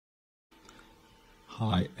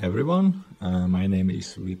Hi everyone, my name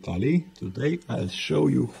is Vitaly. Today I'll show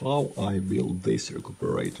you how I built this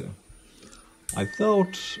recuperator. I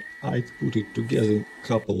thought I'd put it together in a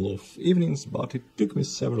couple of evenings, but it took me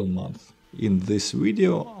several months. In this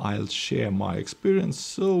video I'll share my experience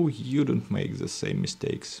so you don't make the same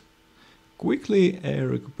mistakes. Quickly, a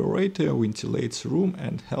recuperator ventilates room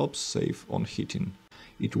and helps save on heating.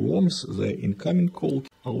 It warms the incoming cold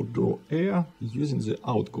outdoor air using the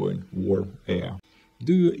outgoing warm air.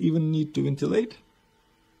 Do you even need to ventilate?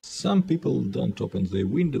 Some people don't open their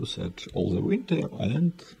windows at all the winter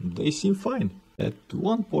and they seem fine. At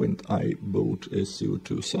one point I bought a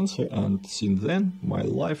CO2 sensor and since then my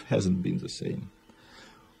life hasn't been the same.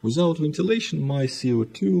 Without ventilation my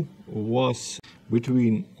CO2 was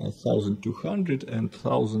between 1200 and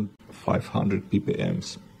 1500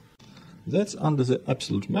 ppm. That's under the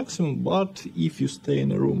absolute maximum, but if you stay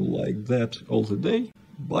in a room like that all the day,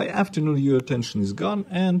 by afternoon your attention is gone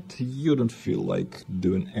and you don't feel like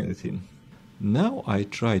doing anything. Now I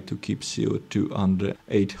try to keep CO2 under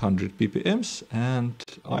 800 ppm and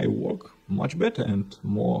I work much better and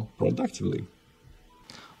more productively.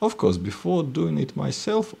 Of course, before doing it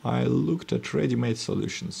myself, I looked at ready-made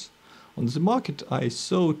solutions. On the market I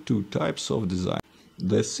saw two types of design.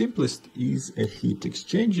 The simplest is a heat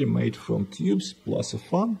exchanger made from tubes plus a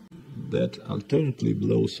fan that alternately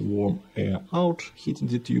blows warm air out, heating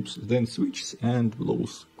the tubes, then switches and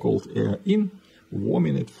blows cold air in,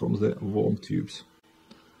 warming it from the warm tubes.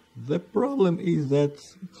 The problem is that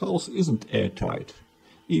house isn't airtight.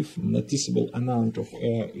 If noticeable amount of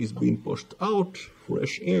air is being pushed out,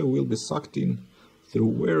 fresh air will be sucked in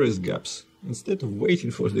through various gaps, instead of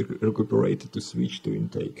waiting for the recuperator to switch to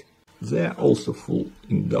intake. There are also full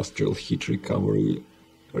industrial heat recovery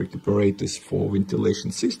recuperators for ventilation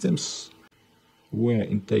systems, where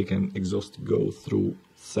intake and exhaust go through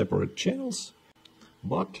separate channels,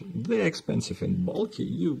 but they're expensive and bulky,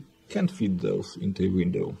 you can't fit those into a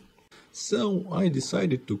window. So I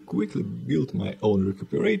decided to quickly build my own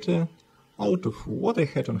recuperator out of what I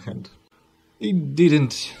had on hand. It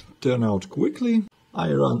didn't turn out quickly, I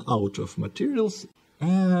ran out of materials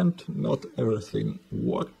and not everything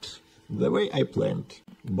worked the way I planned,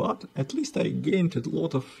 but at least I gained a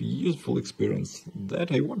lot of useful experience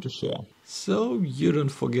that I want to share. So you don't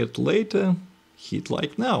forget later, hit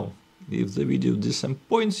like now. If the video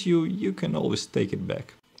disappoints you, you can always take it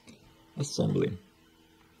back. Assembly.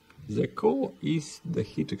 The core is the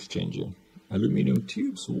heat exchanger. Aluminum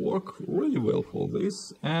tubes work really well for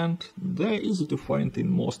this and they're easy to find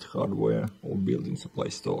in most hardware or building supply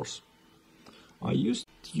stores. I used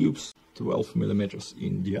tubes 12 mm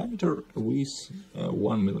in diameter with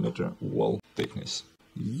 1 mm wall thickness.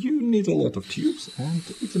 You need a lot of tubes and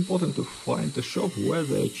it's important to find a shop where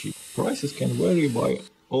they are cheap. Prices can vary by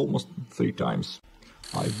almost 3 times.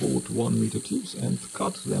 I bought 1 meter tubes and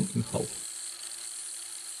cut them in half.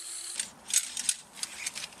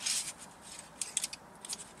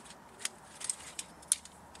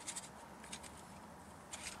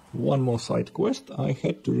 One more side quest, I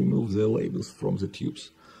had to remove the labels from the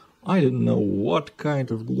tubes. I didn't know what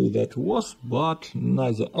kind of glue that was, but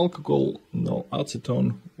neither alcohol nor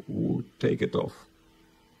acetone would take it off.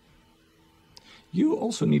 You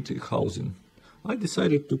also need housing. I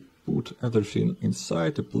decided to put everything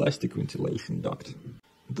inside a plastic ventilation duct.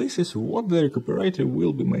 This is what the recuperator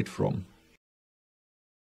will be made from.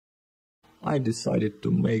 I decided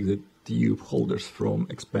to make the tube holders from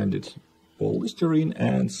expanded polystyrene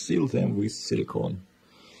and seal them with silicone.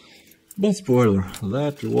 But spoiler,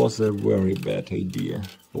 that was a very bad idea.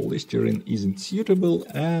 Polystyrene isn't suitable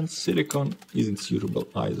and silicone isn't suitable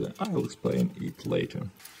either. I'll explain it later.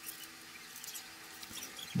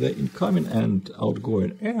 The incoming and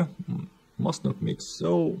outgoing air must not mix,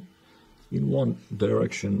 so in one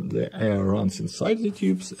direction the air runs inside the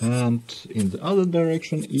tubes and in the other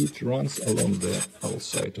direction it runs along the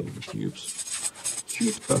outside of the tubes.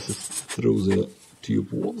 Heat passes through the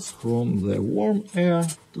tube walls from the warm air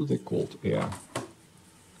to the cold air.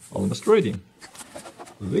 Almost ready.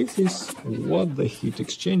 This is what the heat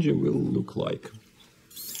exchanger will look like.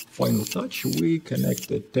 Final touch, we connect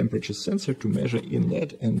the temperature sensor to measure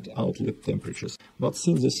inlet and outlet temperatures. But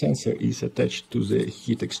since the sensor is attached to the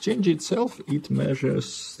heat exchanger itself, it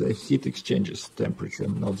measures the heat exchanger's temperature,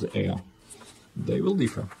 not the air. They will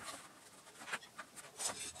differ.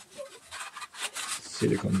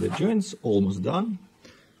 Silicone the joints, almost done.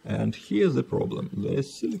 And here's the problem, the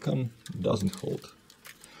silicone doesn't hold.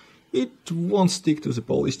 It won't stick to the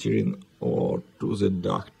polystyrene or to the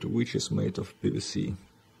duct, which is made of PVC.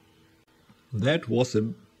 That was a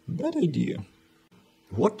bad idea.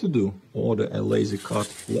 What to do? Order a lazy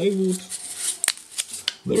cut plywood,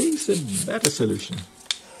 There is a better solution.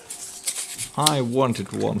 I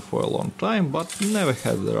wanted one for a long time, but never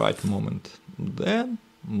had the right moment. Then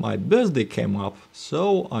my birthday came up,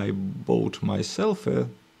 so I bought myself a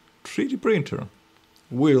 3D printer.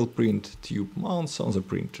 We'll print tube mounts on the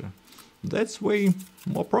printer. That's way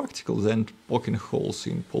more practical than poking holes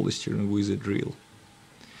in polystyrene with a drill.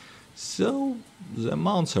 So the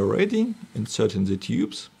mounts are ready, inserting the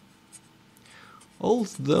tubes. All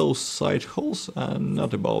those side holes are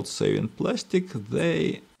not about saving plastic,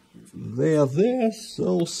 they are there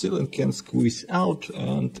so sealant can squeeze out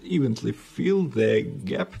and evenly fill the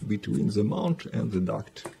gap between the mount and the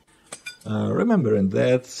duct. Remembering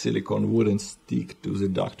that silicone wouldn't stick to the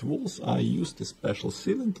duct walls, I used a special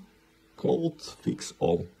sealant called Fix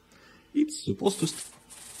All. It's supposed to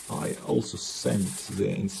I also sanded the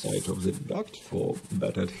inside of the duct for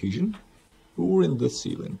better adhesion, pouring the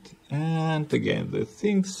sealant. And again, the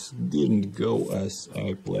things didn't go as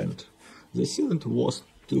I planned. The sealant was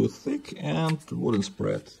too thick and wouldn't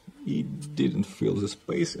spread. It didn't fill the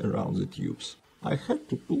space around the tubes. I had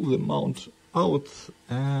to pull the mount out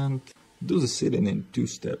and do the sealing in 2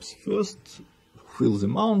 steps. First, fill the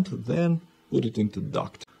mount, then put it into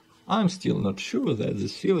duct. I'm still not sure that the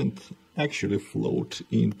sealant actually flowed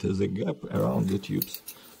into the gap around the tubes.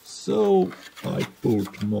 So I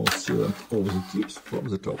poured more sealant over the tubes from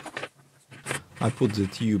the top. I put the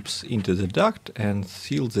tubes into the duct and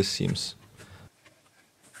sealed the seams.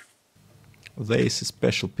 There is a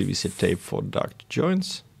special PVC tape for duct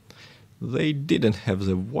joints. They didn't have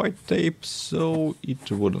the white tape, so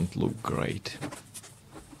it wouldn't look great.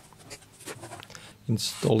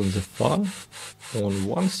 Installing the fan. On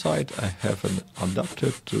one side I have an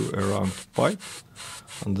adapter to a round pipe.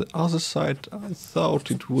 On the other side I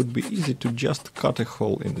thought it would be easy to just cut a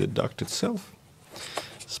hole in the duct itself.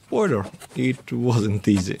 Spoiler, it wasn't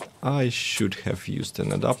easy. I should have used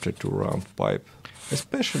an adapter to round pipe.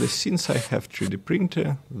 Especially since I have 3D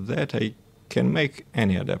printer that I can make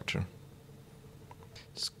any adapter.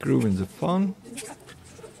 Screwing the fan.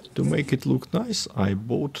 To make it look nice, I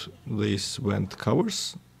bought these vent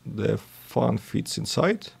covers. The fan fits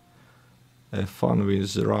inside. A fan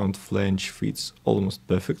with round flange fits almost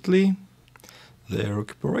perfectly. The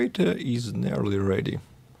Recuperator is nearly ready.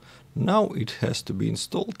 Now it has to be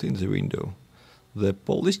installed in the window. The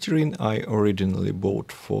polystyrene I originally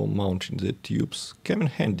bought for mounting the tubes came in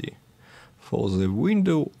handy. For the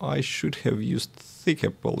window I should have used thicker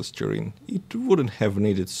polystyrene. It wouldn't have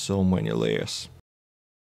needed so many layers.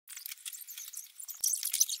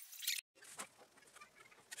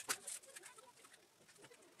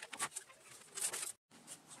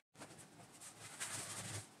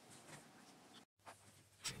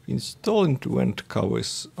 Installing vent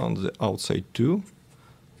covers on the outside too.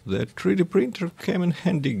 The 3D printer came in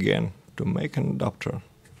handy again to make an adapter.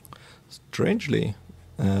 Strangely,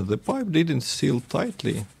 the pipe didn't seal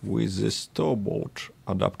tightly with the store-bought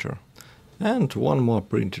adapter. And one more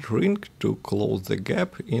printed ring to close the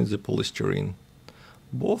gap in the polystyrene,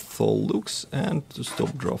 both for looks and to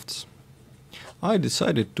stop drafts. I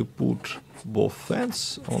decided to put both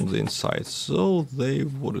fans on the inside so they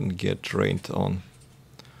wouldn't get rained on.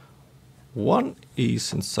 One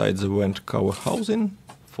is inside the vent cover housing.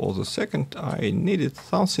 For the second I needed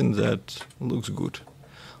something that looks good.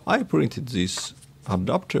 I printed this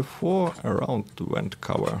adapter for a round vent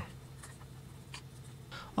cover.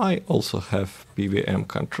 I also have PWM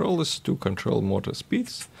controllers to control motor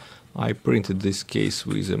speeds. I printed this case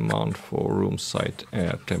with a mount for room side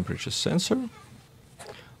air temperature sensor.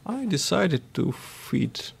 I decided to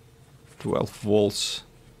feed 12 volts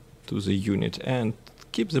to the unit and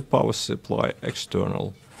keep the power supply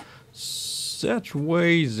external. That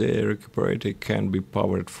way the Recuperator can be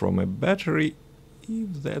powered from a battery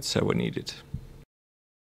if that's ever needed.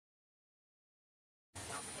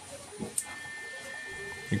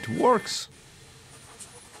 It works!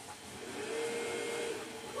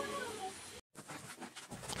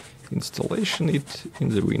 Installation it in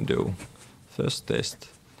the window. First test.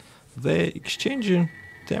 The exchanging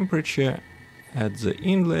temperature at the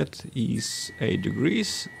inlet is 8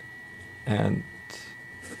 degrees and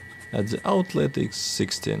at the outlet is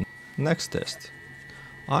 16. Next test.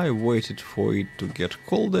 I waited for it to get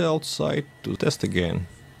colder outside to test again.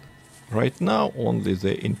 Right now only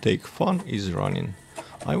the intake fan is running.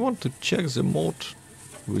 I want to check the mode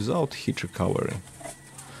without heat recovery.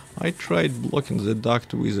 I tried blocking the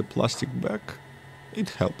duct with a plastic bag.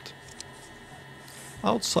 It helped.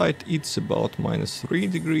 Outside it's about -3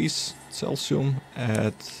 degrees Celsius.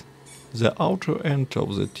 At the outer end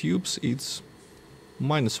of the tubes it's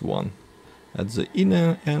 -1. At the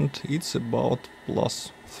inner end it's about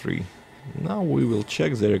 +3. Now we will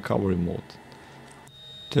check the recovery mode.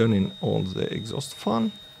 Turning on the exhaust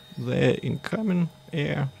fan, the incoming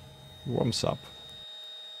air warms up.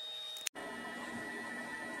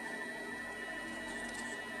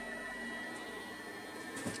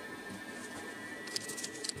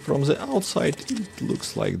 From the outside it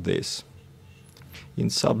looks like this. In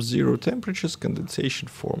sub-zero temperatures condensation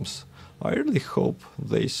forms. I really hope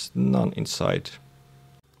there's none inside.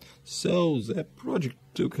 So the project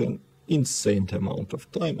took an insane amount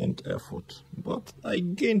of time and effort, but I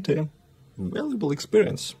gained a valuable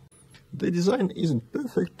experience. The design isn't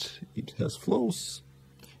perfect, it has flaws.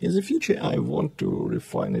 In the future I want to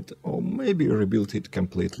refine it or maybe rebuild it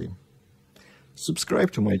completely.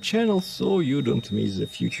 Subscribe to my channel so you don't miss the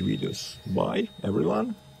future videos. Bye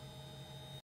everyone!